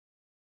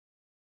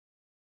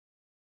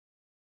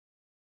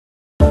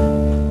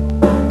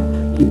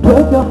He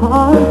broke your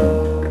heart,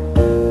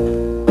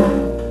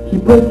 he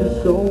broke your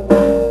soul.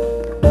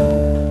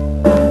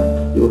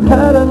 You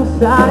hurt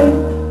inside,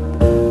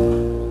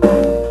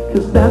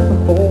 'cause that's the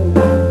hole.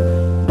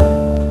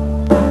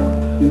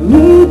 You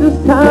need this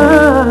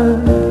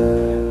time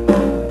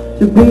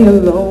to be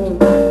alone.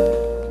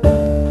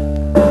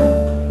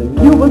 Then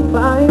you will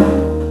find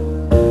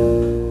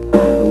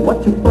what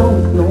you've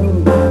always known.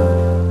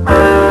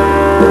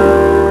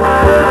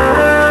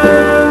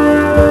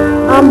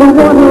 I'm the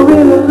one who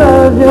really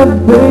loves you,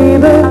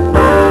 baby.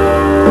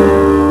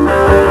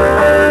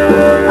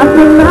 I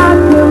can knock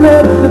you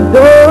at the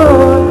door.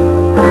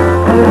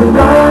 As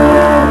long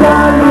as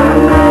I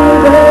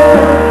need it,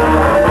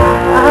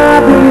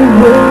 I'll be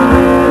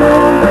waiting.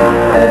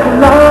 As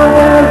long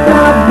as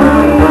I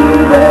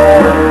breathe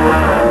it,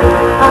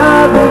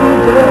 I'll be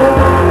there.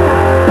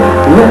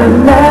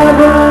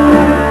 Whenever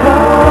you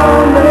call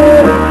me,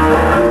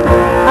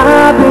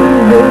 I'll be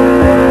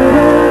waiting.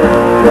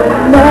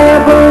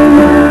 Whenever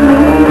you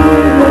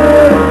need me,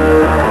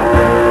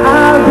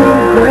 I'll be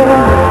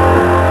there.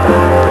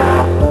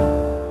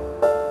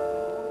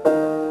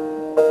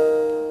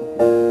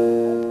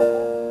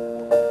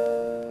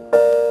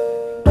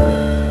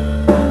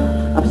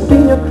 I've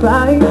seen you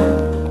cry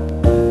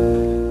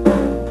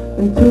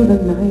into the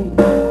night.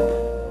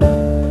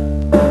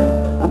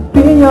 I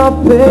feel your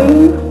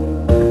pain,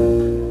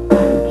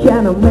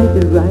 cannot make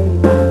it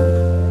right.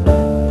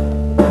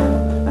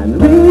 And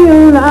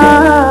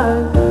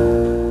realize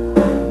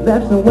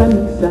there's no end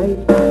in sight.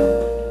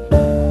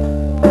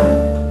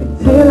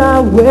 Until I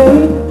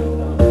wait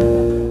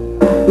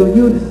for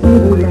you to see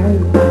the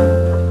light.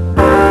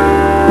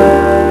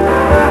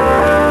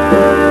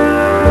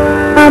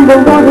 I'm the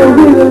one who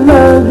really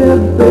loves you,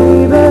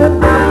 baby.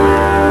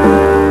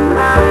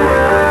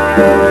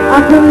 I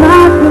can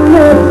knock and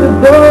let the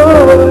door.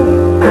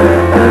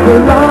 As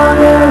long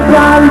as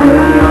I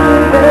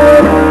leave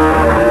it,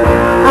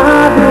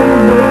 I'll be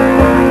waiting.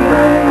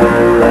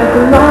 As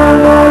long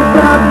as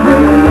I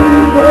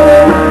breathe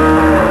it,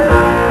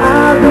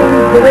 I'll be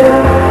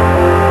there.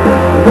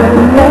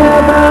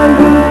 Whenever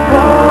you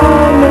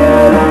call me,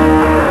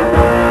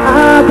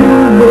 I'll be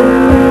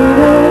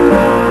waiting.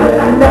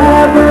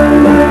 Whenever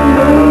you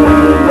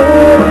need me,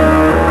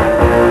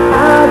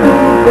 I'll be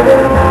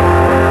there.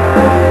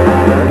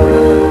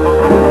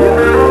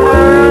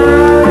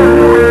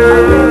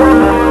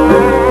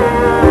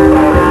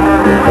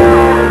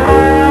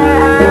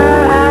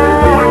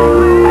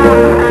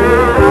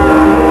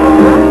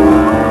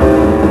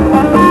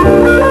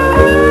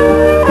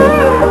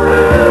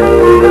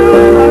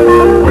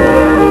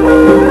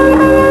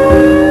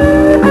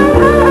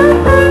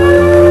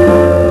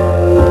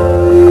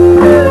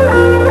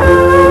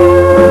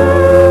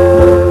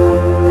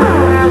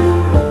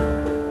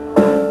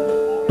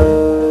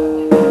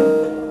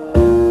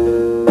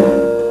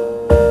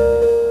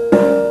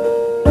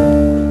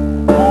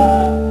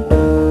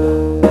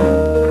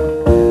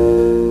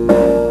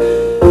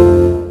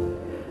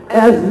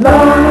 As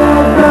long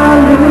as I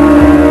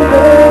live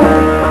it,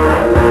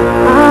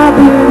 I'll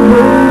be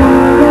waiting.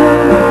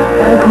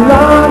 As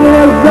long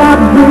as I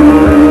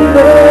breathe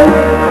it,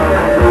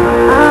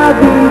 I'll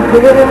be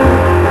there.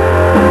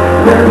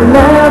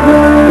 Whenever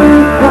you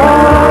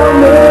call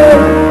me,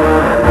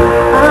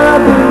 I'll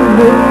be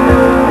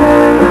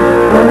waiting.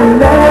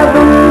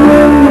 Whenever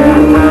you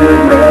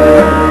need me,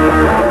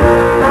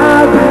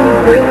 I'll be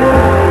there.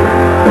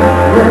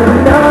 As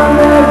long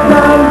as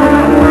I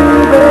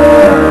live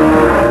it,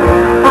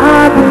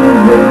 I'll be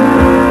waiting.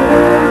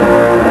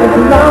 As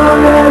long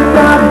as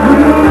I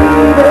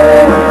breathe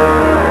it,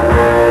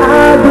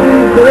 I'll be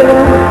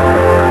there.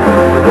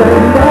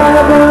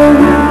 Whenever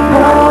you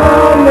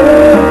call me,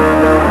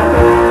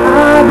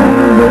 I'll be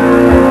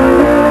waiting.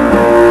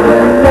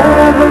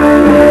 Whenever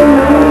you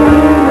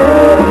need me,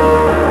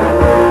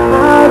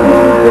 I'll be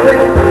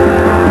there.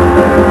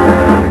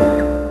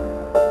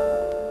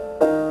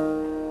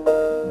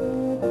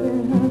 In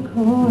her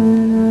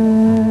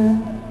corner,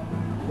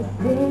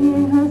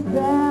 singing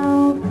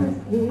herself to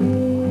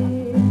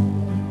sleep,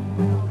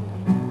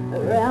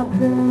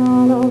 wrapped in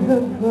all of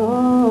her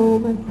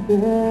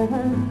promises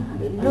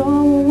that no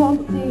one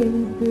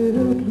seems to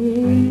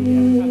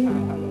keep.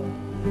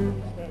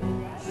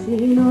 She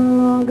no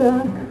longer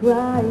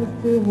cries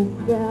to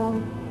herself,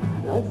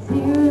 no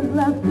tears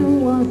left to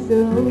wash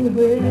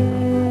away.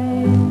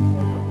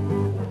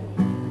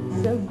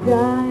 Just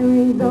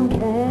diaries of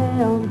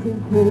empty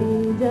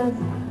pages,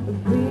 the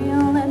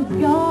feeling's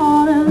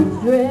gone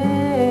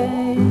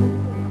astray.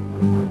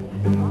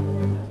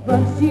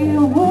 But she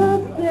will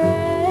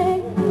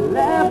stay, will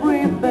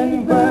everything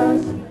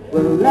burst,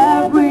 will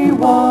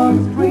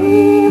everyone's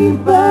dreams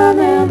burn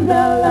in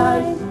their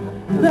lives,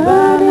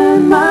 burn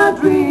in my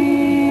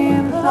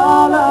dreams.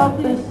 All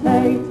of this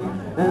hate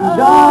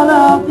and all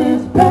of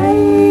this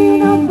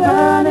pain, I'll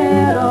burn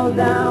it all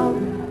down,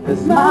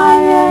 'cause my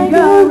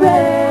anger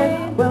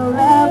rain will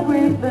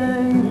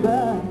everything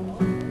burn.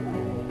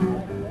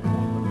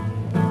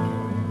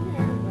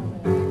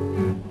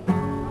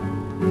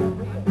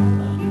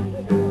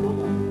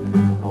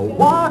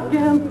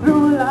 Walking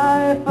through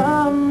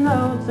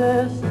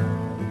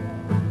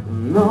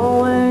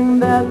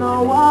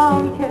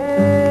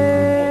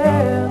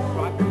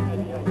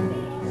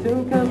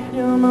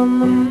confusion on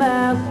the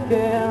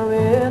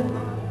masquerade,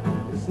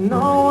 'cause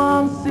no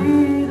one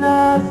sees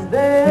us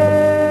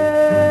there.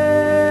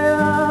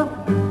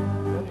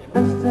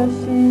 Just as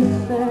she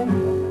said,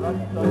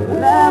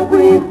 well,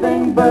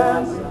 everything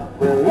burns,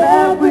 well,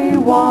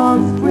 everyone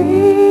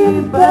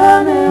screams,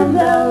 burning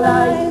their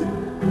lives,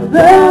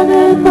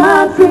 burning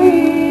my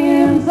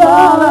dreams.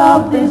 All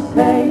of this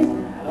hate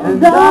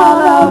and all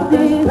of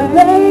this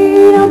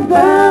pain, I'm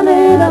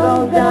burning it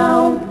all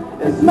down.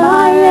 It's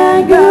my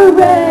anger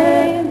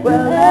rain,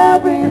 well,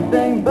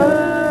 everything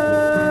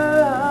burns,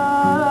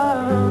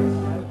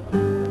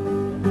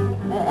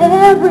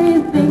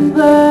 everything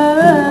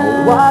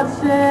burns.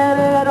 Watching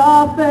it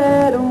all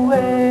fade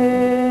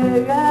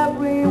away,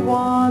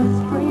 everyone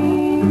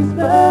screams,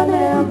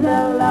 burning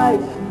their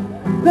lives,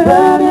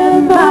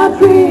 burning my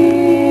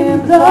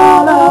dreams.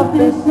 All of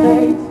this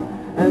hate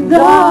and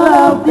all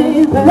of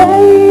this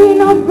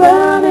pain, I'm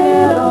burning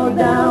it all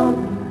down.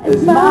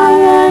 It's my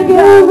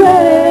anger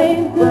rain,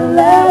 till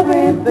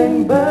everything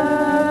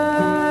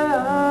burns.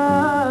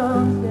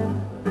 Yeah.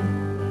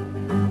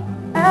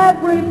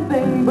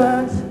 Everything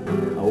burns,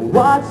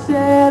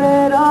 watching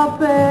it all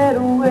fade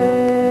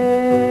away.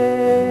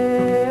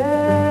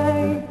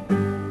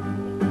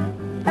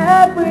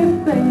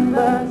 Everything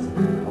burns,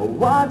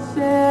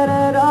 watching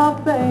it all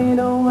fade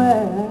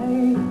away.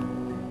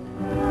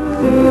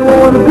 She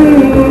won't be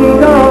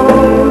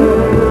gone.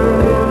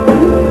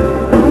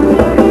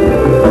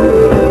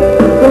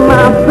 So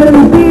I've been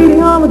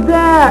beating on the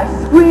dash,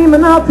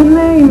 screaming out her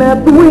name at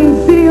the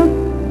windshield,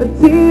 the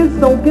tears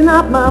soaking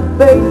up my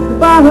face.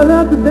 If I had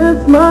up to this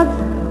much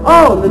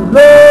all alone,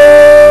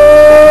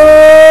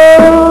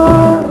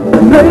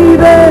 maybe,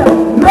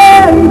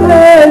 yeah,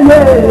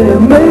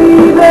 maybe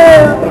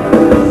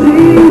she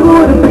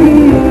would be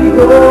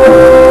gone.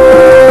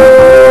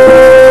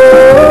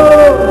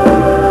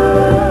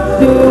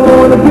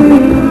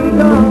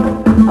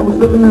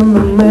 Looking in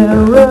the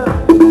mirror,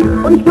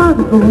 when you try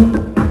to go,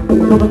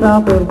 so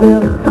without the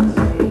bill,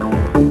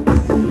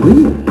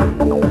 sweet,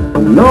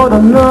 Lord,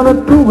 I'm not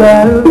too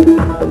well,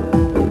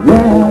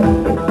 yeah.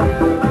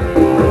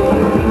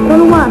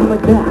 Don't want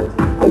like that,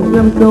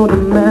 I'm so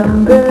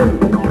demanding.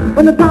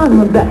 When the time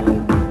of that,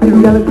 you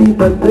gotta be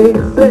what they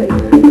say.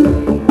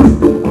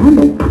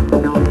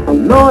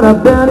 Lord,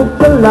 I've done it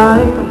for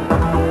life,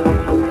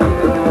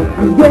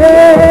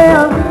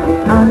 yeah.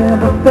 I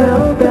never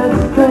felt that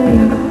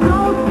strange.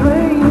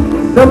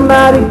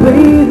 Somebody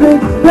please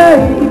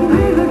explain.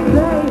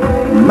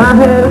 My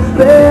head is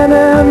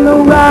spinning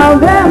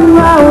around and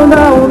round,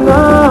 oh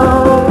no.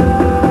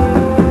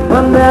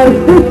 One day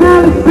she's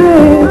gonna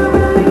sing.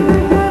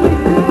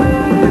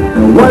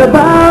 What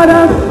about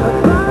us?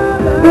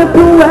 Get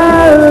to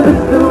where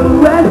the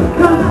West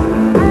Coast,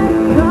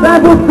 that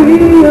will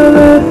feel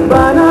us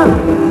by now.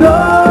 So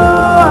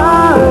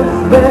I'll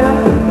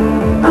spend,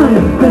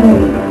 I'm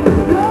paid.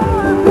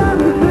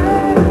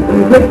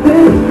 With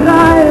this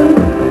crying,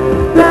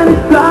 then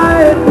it's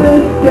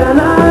lifeless, can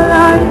I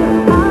lie?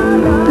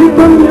 The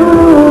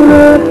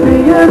community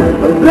is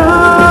a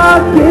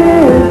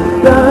darkest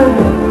time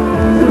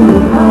to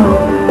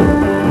hide.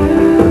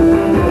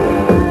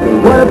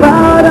 What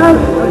about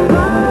us?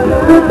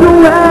 With the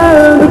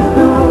wellness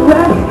to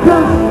West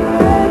Coast,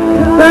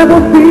 that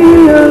will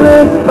feel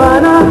us by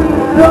now.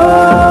 So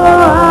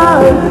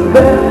I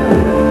spend,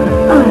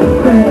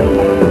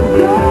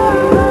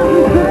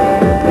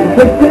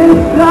 with this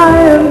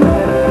crying,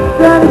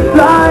 then it's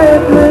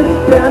lifeless,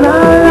 can I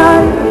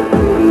lie?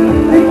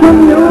 The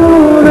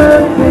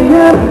community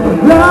is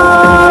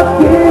love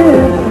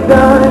is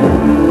done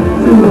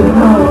to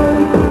harm.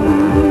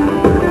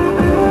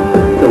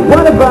 So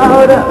what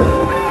about us?